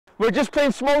We're just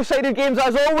playing small-sided games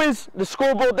as always. The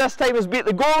scoreboard this time is beat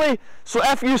the goalie. So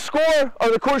if you score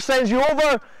or the coach sends you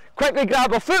over, quickly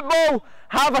grab a football,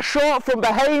 have a shot from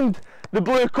behind the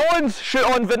blue cones, shoot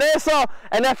on Vanessa,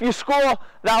 and if you score,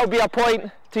 that'll be a point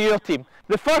to your team.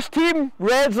 The first team,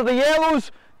 reds or the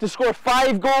yellows, to score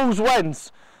 5 goals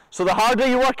wins. So the harder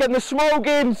you work in the small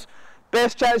games,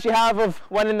 best chance you have of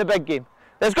winning the big game.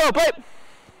 Let's go, play!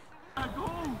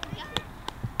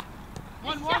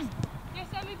 1-1.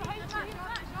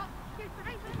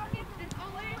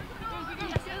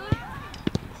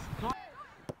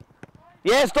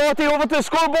 Yes, Dorothy, over to the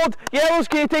scoreboard. Yellows,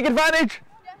 can you take advantage?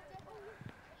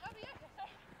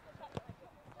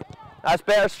 That's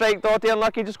better strike, Dorothy.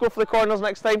 Unlucky, just go for the corners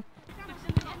next time.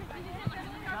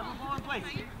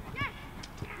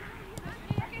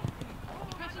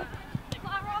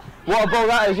 What a ball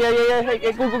that is. Yeah.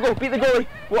 Hey, go. Beat the goalie.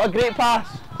 What a great pass.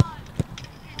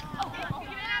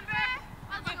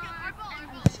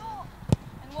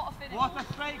 What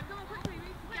a strike.